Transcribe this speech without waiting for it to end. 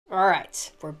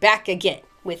Alright, we're back again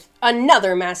with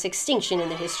another mass extinction in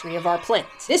the history of our planet.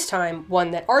 This time,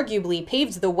 one that arguably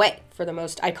paved the way for the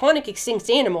most iconic extinct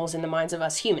animals in the minds of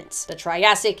us humans, the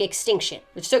Triassic extinction,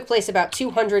 which took place about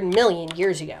 200 million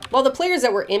years ago. While the players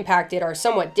that were impacted are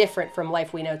somewhat different from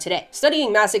life we know today,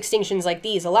 studying mass extinctions like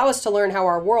these allow us to learn how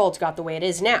our world got the way it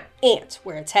is now, and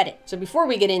where it's headed. So before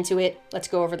we get into it, let's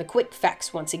go over the quick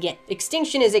facts once again.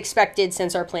 Extinction is expected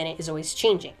since our planet is always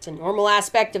changing. It's a normal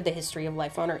aspect of the history of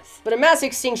life on Earth. But a mass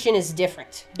extinction is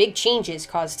different. Big changes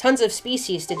cause tons of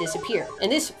species to disappear, and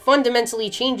this fundamentally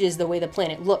changes the way the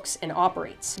planet looks and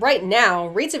operates. Right now,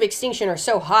 rates of extinction are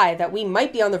so high that we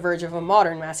might be on the verge of a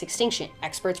modern mass extinction.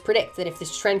 Experts predict that if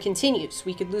this trend continues,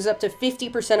 we could lose up to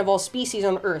 50% of all species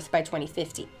on Earth by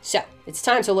 2050. So, it's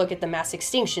time to look at the mass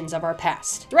extinctions of our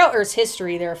past. Throughout Earth's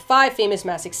history, there are 5 famous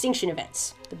mass extinction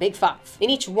events. The Big Five. In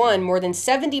each one, more than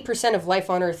 70% of life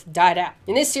on Earth died out.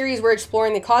 In this series, we're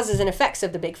exploring the causes and effects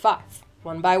of the Big Five,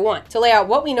 one by one, to lay out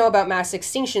what we know about mass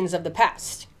extinctions of the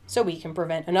past, so we can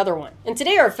prevent another one. And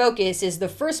today our focus is the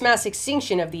first mass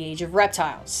extinction of the age of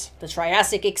reptiles, the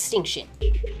Triassic extinction.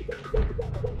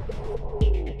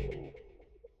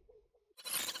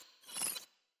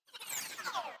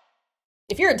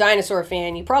 If you're a dinosaur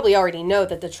fan, you probably already know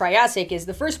that the Triassic is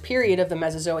the first period of the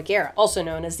Mesozoic era, also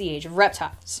known as the Age of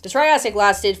Reptiles. The Triassic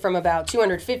lasted from about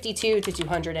 252 to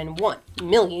 201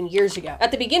 million years ago.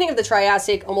 At the beginning of the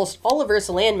Triassic, almost all of Earth's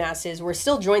land masses were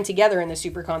still joined together in the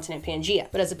supercontinent Pangea,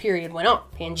 but as the period went on,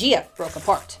 Pangea broke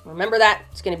apart. Remember that?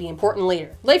 It's going to be important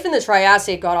later. Life in the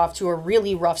Triassic got off to a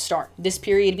really rough start. This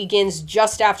period begins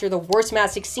just after the worst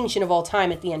mass extinction of all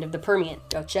time at the end of the Permian.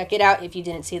 Go check it out if you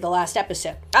didn't see the last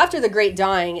episode. After the Great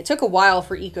Dying, it took a while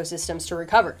for ecosystems to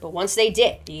recover, but once they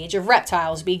did, the Age of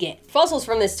Reptiles began. Fossils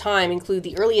from this time include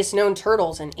the earliest known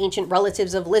turtles and ancient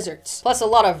relatives of lizards, plus a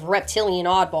lot of reptilian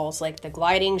oddballs like the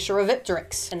gliding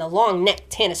Chirovipteryx and the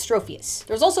long-necked Tanistropheus.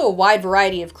 There's also a wide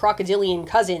variety of crocodilian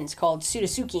cousins called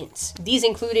Pseudasuchians. These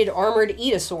included armored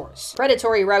Etosaurs,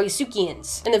 predatory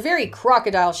Rauisuchians, and the very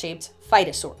crocodile-shaped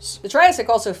Phytosaurs. The Triassic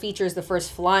also features the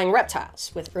first flying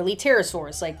reptiles, with early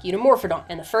pterosaurs like Eunomorphodon,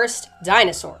 and the first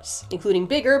dinosaurs, including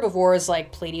big herbivores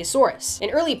like Plateosaurus,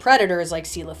 and early predators like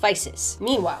Coelophysis.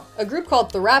 Meanwhile, a group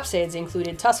called Therapsids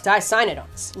included tusked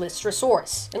Dicynodons,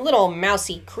 Lystrosaurus, and little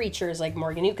mousy creatures like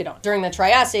Morganucodon. During the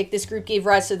Triassic, this group gave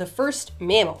rise to the first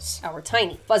mammals, our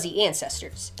tiny, fuzzy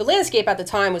ancestors. The landscape at the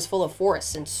time was full of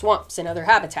forests and swamps and other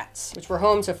habitats, which were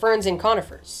home to ferns and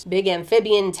conifers, big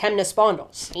amphibian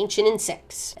temnospondyls, ancient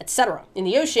insects, etc. In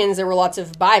the oceans, there were lots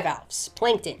of bivalves,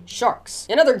 plankton, sharks,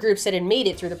 and other groups that had made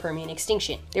it through the Permian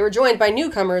extinction. They were joined by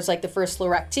newcomers like the first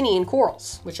Loractinian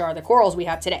corals, which are the corals we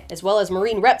have today, as well as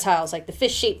marine reptiles like the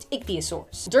fish-shaped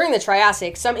ichthyosaurs. During the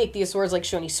Triassic, some ichthyosaurs like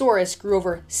Shonisaurus grew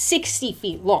over 60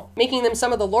 feet long, making them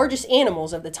some of the largest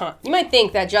animals of the time. You might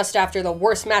think that just after the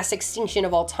worst mass extinction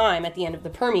of all time at the end of the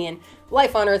Permian,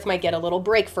 life on Earth might get a little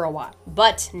break for a while.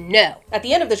 But no. At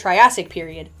the end of the Triassic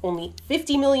period, only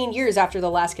 50 million years after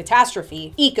the last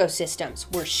catastrophe,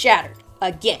 ecosystems were shattered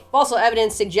again. Fossil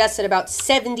evidence suggests that about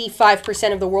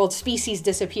 75% of the world's species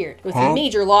disappeared, with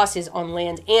major losses on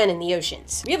land and in the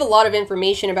oceans. We have a lot of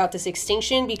information about this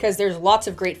extinction because there's lots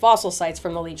of great fossil sites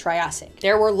from the late Triassic.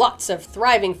 There were lots of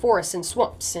thriving forests and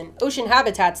swamps, and ocean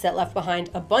habitats that left behind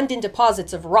abundant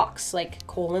deposits of rocks like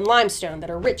coal and limestone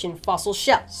that are rich in fossil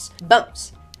shells,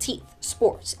 bones, teeth,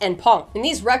 spores, and pollen. In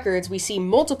these records, we see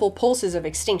multiple pulses of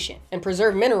extinction, and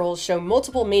preserved minerals show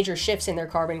multiple major shifts in their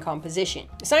carbon composition.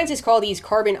 Scientists call these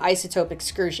carbon isotope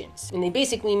excursions, and they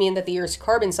basically mean that the Earth's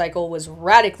carbon cycle was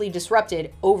radically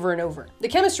disrupted over and over. The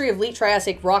chemistry of late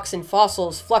Triassic rocks and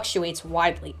fossils fluctuates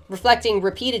widely, reflecting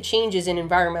repeated changes in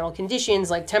environmental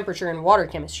conditions like temperature and water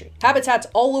chemistry. Habitats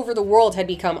all over the world had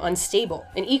become unstable,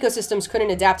 and ecosystems couldn't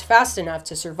adapt fast enough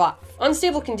to survive.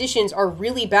 Unstable conditions are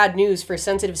really bad news for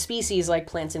sensitive species like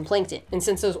plants and plankton, and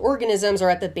since those organisms are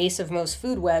at the base of most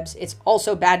food webs, it's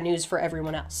also bad news for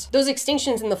everyone else. Those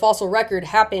extinctions in the fossil record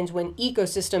happened when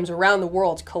ecosystems around the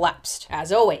world collapsed.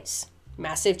 As always,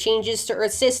 massive changes to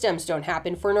Earth systems don't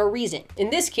happen for no reason. In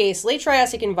this case, late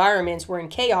Triassic environments were in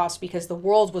chaos because the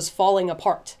world was falling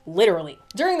apart, literally.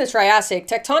 During the Triassic,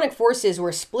 tectonic forces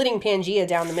were splitting Pangea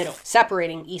down the middle,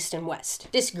 separating east and west.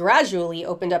 This gradually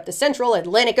opened up the central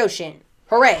Atlantic Ocean.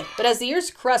 Hooray! But as the Earth's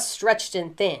crust stretched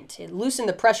and thinned, it loosened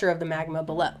the pressure of the magma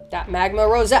below. That magma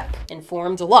rose up and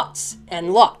formed lots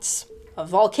and lots of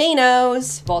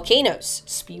volcanoes. Volcanoes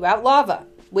spew out lava,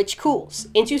 which cools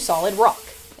into solid rock.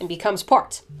 and becomes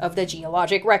part of the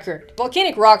geologic record.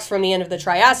 Volcanic rocks from the end of the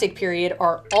Triassic period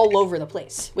are all over the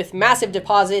place, with massive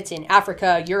deposits in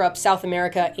Africa, Europe, South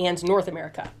America, and North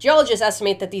America. Geologists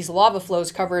estimate that these lava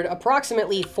flows covered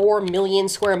approximately 4 million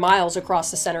square miles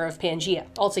across the center of Pangea.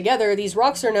 Altogether, these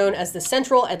rocks are known as the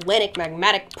Central Atlantic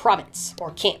Magmatic Province,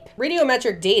 or CAMP.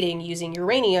 Radiometric dating using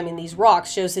uranium in these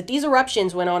rocks shows that these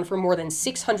eruptions went on for more than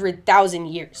 600,000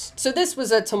 years. So this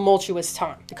was a tumultuous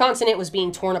time. The continent was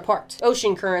being torn apart.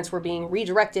 Ocean currents were being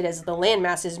redirected as the land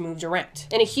masses moved around.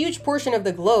 And a huge portion of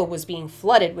the globe was being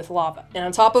flooded with lava. And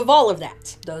on top of all of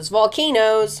that, those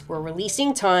volcanoes were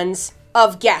releasing tons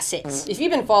of gases. If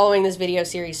you've been following this video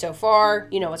series so far,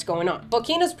 you know what's going on.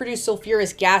 Volcanoes produce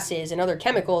sulfurous gases and other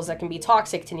chemicals that can be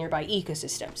toxic to nearby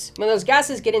ecosystems. When those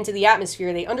gases get into the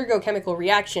atmosphere, they undergo chemical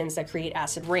reactions that create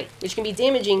acid rain, which can be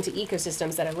damaging to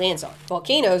ecosystems that it lands on.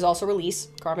 Volcanoes also release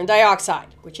carbon dioxide,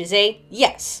 which is a,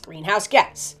 yes, greenhouse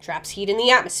gas, traps heat in the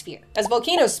atmosphere. As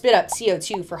volcanoes spit up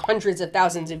CO2 for hundreds of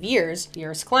thousands of years, the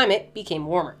Earth's climate became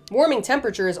warmer. Warming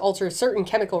temperatures alter certain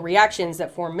chemical reactions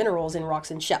that form minerals in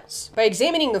rocks and shells. By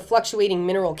examining the fluctuating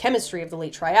mineral chemistry of the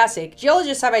late Triassic,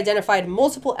 geologists have identified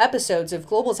multiple episodes of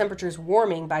global temperatures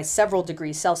warming by several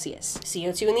degrees Celsius.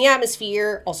 CO2 in the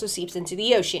atmosphere also seeps into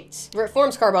the oceans, where it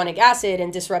forms carbonic acid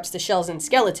and disrupts the shells and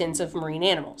skeletons of marine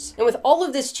animals. And with all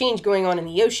of this change going on in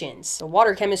the oceans, the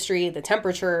water chemistry, the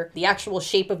temperature, the actual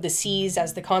shape of the seas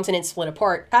as the continents split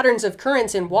apart, patterns of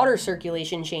currents and water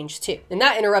circulation changed too. And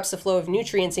that interrupts the flow of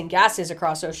nutrients and gases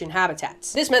across ocean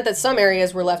habitats. This meant that some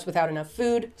areas were left without enough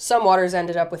food, some waters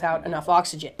ended up without enough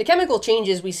oxygen. The chemical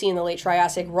changes we see in the late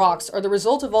Triassic rocks are the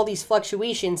result of all these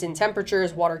fluctuations in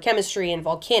temperatures, water chemistry, and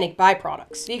volcanic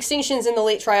byproducts. The extinctions in the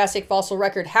late Triassic fossil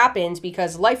record happened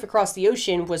because life across the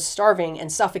ocean was starving and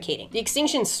suffocating. The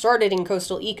extinctions started in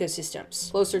coastal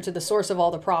ecosystems, closer to the source of all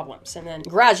the problems, and then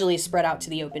gradually spread out to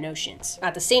the open oceans.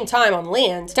 At the same time, on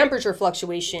land, temperature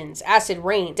fluctuations, acid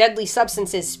rain, deadly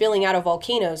substances spilling out of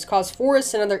volcanoes caused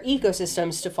forests and other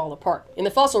ecosystems to fall apart. In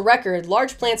the fossil record,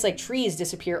 large plants like trees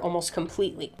disappear almost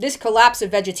completely. This collapse of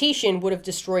vegetation would have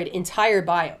destroyed entire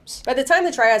biomes. By the time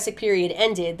the Triassic period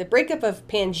ended, the breakup of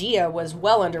Pangea was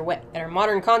well underway, and our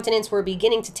modern continents were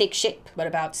beginning to take shape, but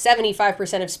about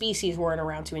 75% of species weren't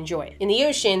around to enjoy it. In the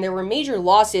ocean, there were major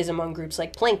losses among groups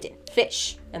like plankton,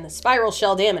 fish, and the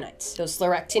spiral-shelled ammonites, those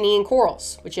scleractinian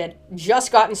corals, which had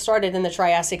just gotten started in the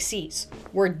Triassic seas,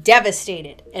 were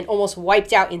devastated and almost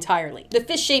wiped out entirely. The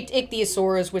fish-shaped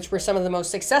ichthyosaurs, which were some of the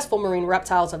most successful marine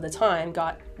reptiles of the time,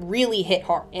 got really hit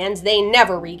hard, and they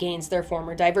never regained their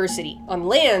former diversity. On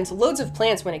land, loads of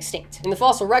plants went extinct. In the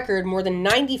fossil record, more than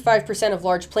 95% of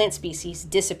large plant species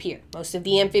disappear. Most of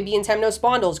the amphibian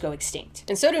temnospondyls go extinct,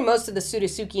 and so do most of the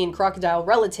Pseudotsuchian crocodile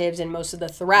relatives and most of the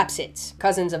therapsids,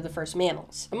 cousins of the first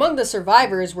mammals. Among the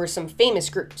survivors were some famous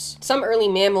groups. Some early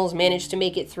mammals managed to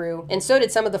make it through, and so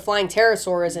did some of the flying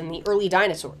pterosaurs and the early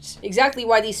dinosaurs. Exactly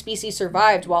why these species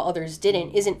survived while others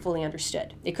didn't isn't fully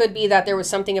understood. It could be that there was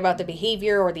something about the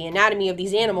behavior or the anatomy of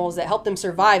these animals that helped them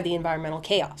survive the environmental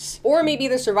chaos. Or maybe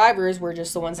the survivors were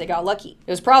just the ones that got lucky.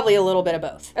 It was probably a little bit of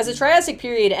both. As the Triassic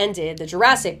period ended, the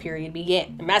Jurassic period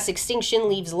began. A mass extinction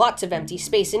leaves lots of empty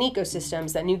space in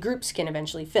ecosystems that new groups can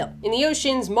eventually fill. In the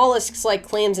oceans, mollusks like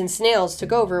clams and snails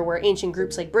took over where ancient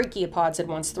groups like brachiopods had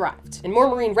once thrived, and more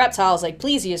marine reptiles like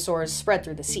plesiosaurs spread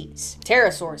through the seas.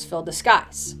 Pterosaurs filled the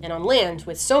skies, and on land,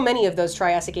 with so many of those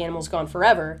Triassic animals gone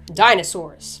forever,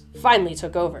 dinosaurs finally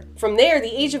took over. From there,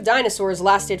 the age of dinosaurs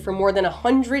lasted for more than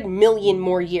 100 million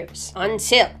more years,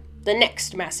 until the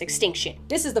next mass extinction.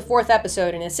 This is the 4th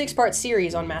episode in a 6-part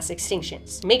series on mass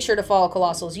extinctions. Make sure to follow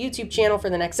Colossal's YouTube channel for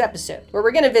the next episode, where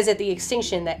we're going to visit the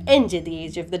extinction that ended the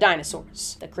age of the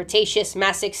dinosaurs, the Cretaceous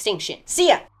mass extinction. See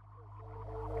ya!